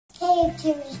Hey,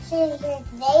 to sit here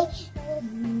today.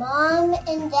 Mom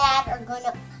and Dad are going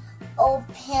to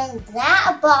open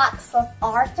that box with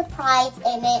our surprise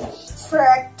in it for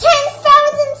 10,000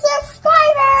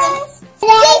 subscribers.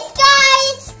 Thanks,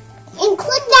 guys, and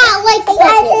click that like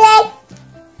button.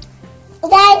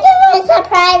 That's a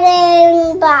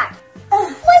surprising box.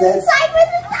 What's inside?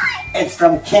 What's inside? It's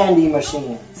from Candy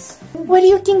Machines. What do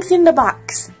you think's in the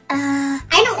box?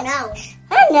 I don't know.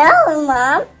 I know,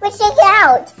 Mom. Let's check it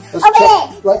out.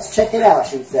 Let's check it out,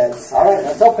 she says. All right,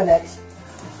 let's open it.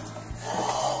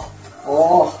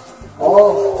 Oh.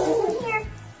 Here.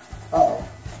 Uh-oh.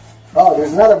 Oh,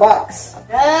 there's another box.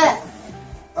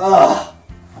 Whoa!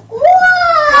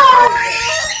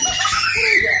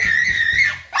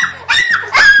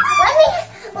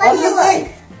 What does it say?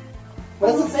 What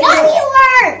does it say? Gummy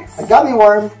worms! A gummy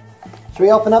worm. Should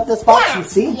we open up this box and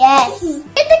see? Yes. It's a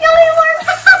gummy worm!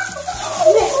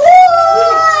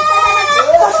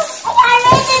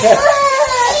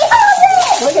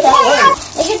 Look at that worm.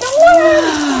 Look at the worm!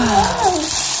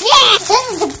 Yeah! This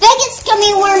is the biggest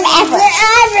gummy worm ever!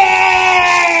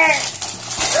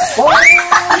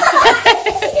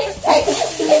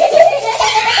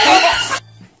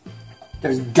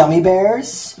 There's gummy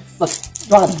bears. Look,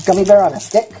 you want a gummy bear on a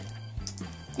stick?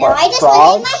 No, Or a I just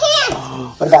frog? want it in my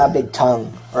hand. What about a big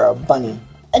tongue or a bunny?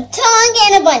 A tongue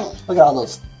and a bunny. Look at all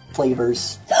those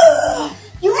flavors.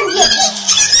 You want to get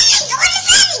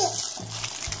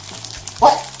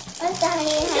What? What's that in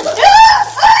your hand?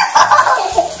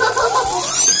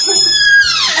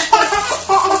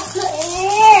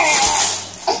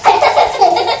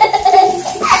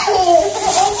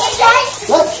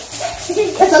 Look!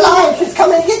 It's alive! It's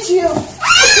coming to get you!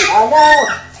 Oh no!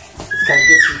 It's gonna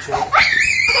get you, Trent.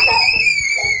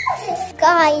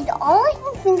 Guys, all I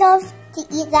can think of to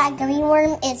eat that gummy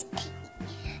worm is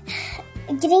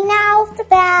getting it out of the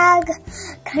bag,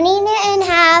 cutting it in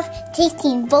half,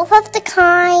 tasting both of the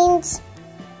kinds.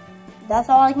 That's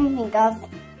all I can think of.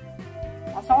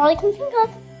 That's all I can think of.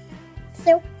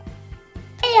 So,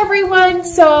 Hey everyone!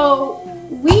 So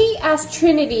we asked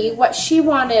Trinity what she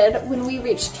wanted when we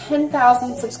reached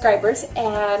 10,000 subscribers,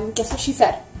 and guess what she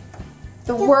said?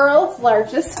 The world's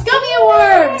largest gummy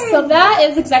worm! So that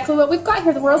is exactly what we've got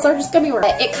here, the world's largest gummy worm.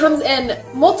 It comes in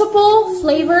multiple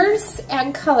flavors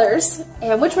and colors.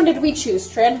 And which one did we choose,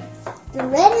 Trin? the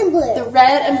red and blue. The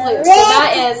red and blue. So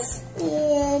that is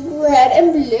red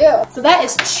and blue. So that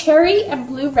is cherry and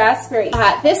blue raspberry.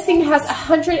 This thing has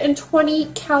 120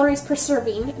 calories per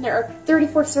serving, and there are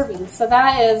 34 servings. So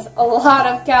that is a lot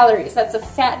of calories. That's a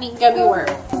fattening gummy worm.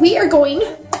 We are going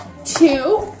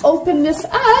to open this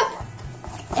up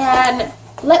and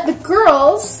let the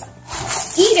girls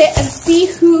eat it and see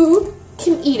who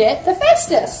can eat it the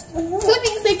fastest. Who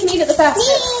thinks they can eat it the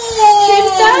fastest? Trin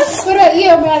does? What about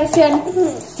you, Madison?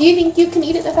 Do you think you can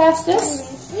eat it the fastest?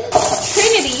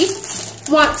 Trinity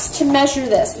wants to measure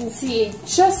this and see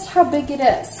just how big it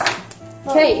is.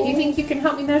 Okay, do you think you can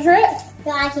help me measure it?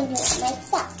 No, I can do it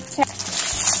myself.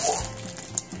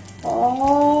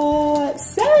 Oh, it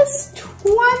says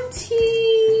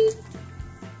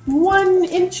 21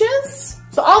 inches.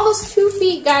 So almost 2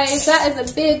 feet, guys. That is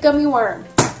a big gummy worm.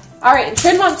 All right, and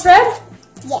Trin wants red?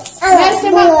 Yes.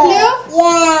 Madison wants blue?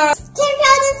 Yes. 10,000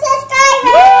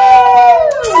 subscribers!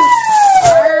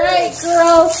 All right,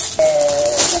 girls.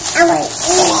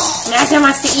 Madison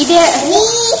wants to eat it?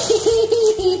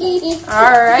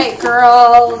 All right,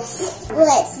 girls.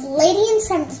 Let's Lady and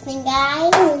Trim this thing,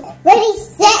 guys. Ready,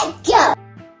 set, go!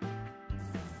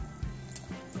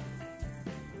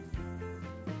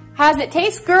 How's it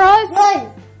taste, girls? Good.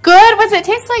 Good? What does it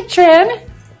taste like, Trin?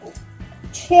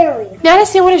 Cherry.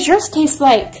 Madison, what does yours taste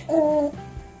like? Blue.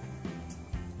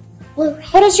 What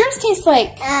does yours taste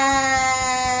like?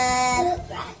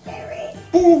 Raspberry.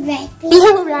 Blue raspberry.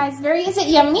 Blue raspberry. Is it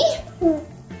yummy?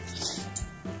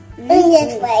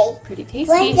 This way. Pretty tasty.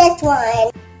 Like this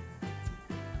one.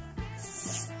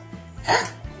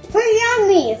 Pretty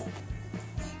yummy.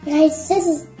 Guys, this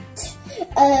is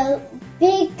a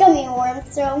big gummy worm,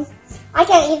 so I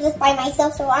can't eat this by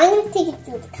myself, so I'm going to take it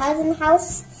to the cousin's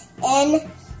house and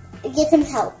get some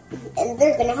help. And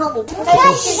they're going to help me.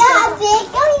 Guys, you got a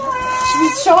big gummy worm. Should we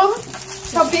show them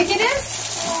how big it is?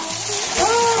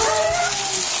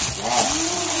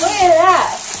 Look at that.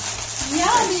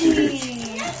 Yummy.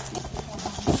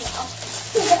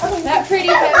 That pretty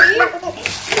heavy?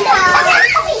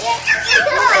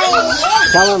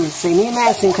 Tell them, say me and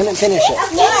Madison couldn't finish it.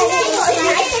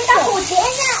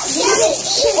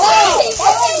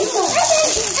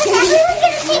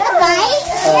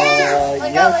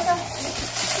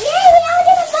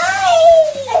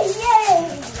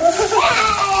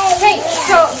 Hey,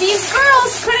 so these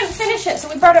girls couldn't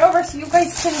so you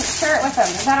guys can share it with them.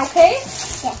 Is that okay?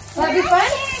 Yes. Will that be fun?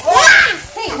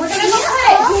 Hey, we're gonna go cut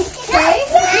it. Okay?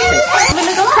 I'm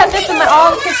gonna go cut this and let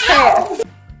all the kids try it.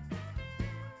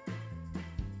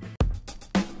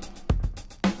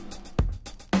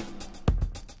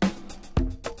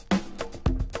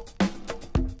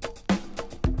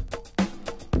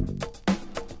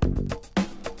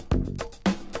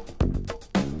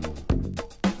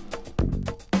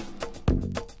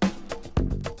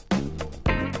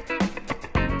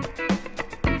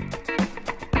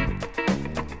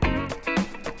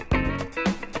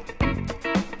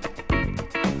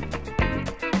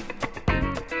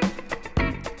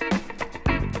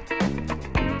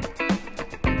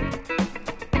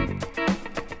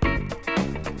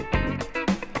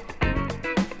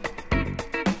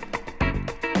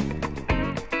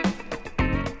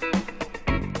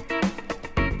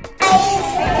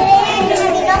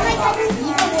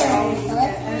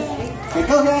 Okay,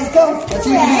 go guys, go. Let's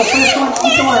see if you can do the first one.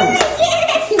 Eat the worms.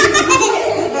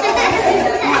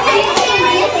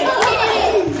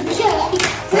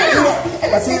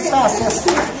 Let's see it's fast, yes.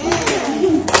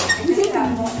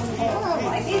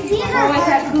 Oh, is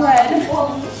that good?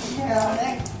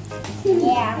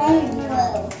 Yeah.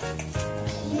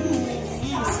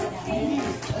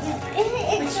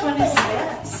 Which one is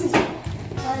this?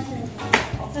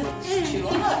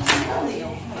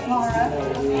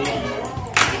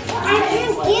 I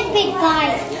can't get big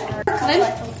guys. Lynn,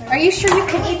 are you sure you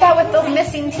can eat that with those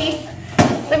missing teeth?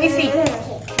 Let me see. Is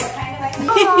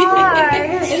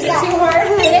it too hard?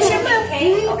 Finish your move.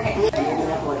 Okay.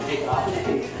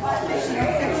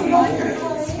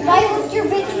 Why would your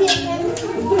big teeth?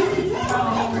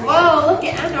 Whoa, look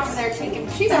at Anna over there taking.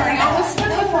 She's already almost done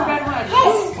with her red one.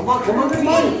 Come on, come on, come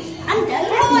on. I'm done.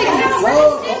 Holy cow.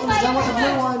 Whoa, Colton's done with the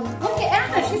blue one. Look at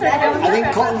Anna. She's already done with I her think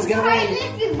red one. Colton's gonna win.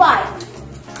 Big bite.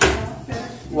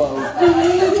 Whoa.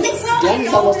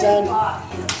 Danny's almost done.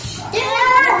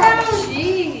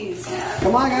 Jeez.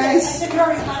 Come on, guys.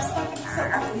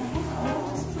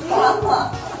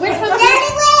 Which one?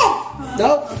 Daddy win.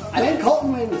 Nope. I think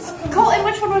Colton wins. Colton,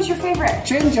 which one was your favorite?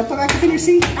 Change, jump back up in your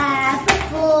seat. Blue.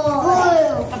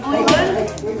 The blue one?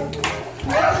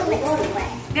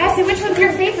 Nancy, which one's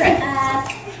your favorite?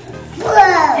 Blue.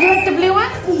 You like the blue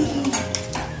one?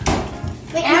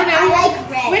 Wait, Anna, I like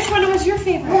red. which one was your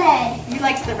favorite? Red. You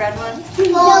liked the red one?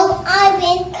 No, I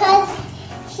win because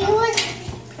he was.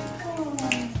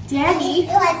 Danny?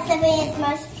 It was some of his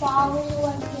most following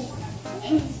ones.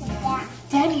 Yeah.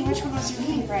 Danny, which one was your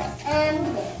favorite?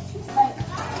 Like,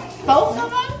 Both of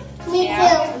them? me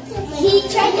Yeah. too. He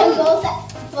tried them both at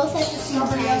the same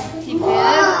time. He did?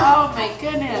 Oh my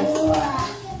goodness.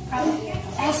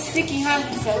 That's sticky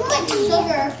honey so Too much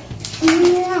sugar.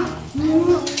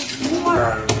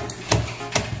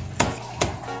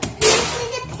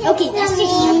 Okay, that's just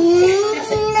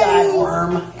It's a bad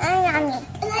worm.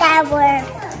 bad word.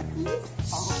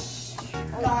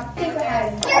 You're gonna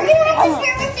have to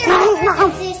share with your brothers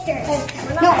and sisters.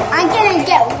 No, I'm gonna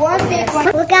get one big one.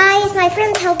 Well, guys, my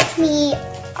friend helped me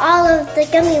all of the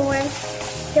gummy worms.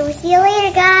 So we'll see you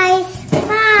later, guys.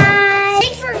 Bye.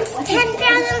 Thanks for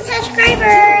 10,000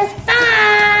 subscribers.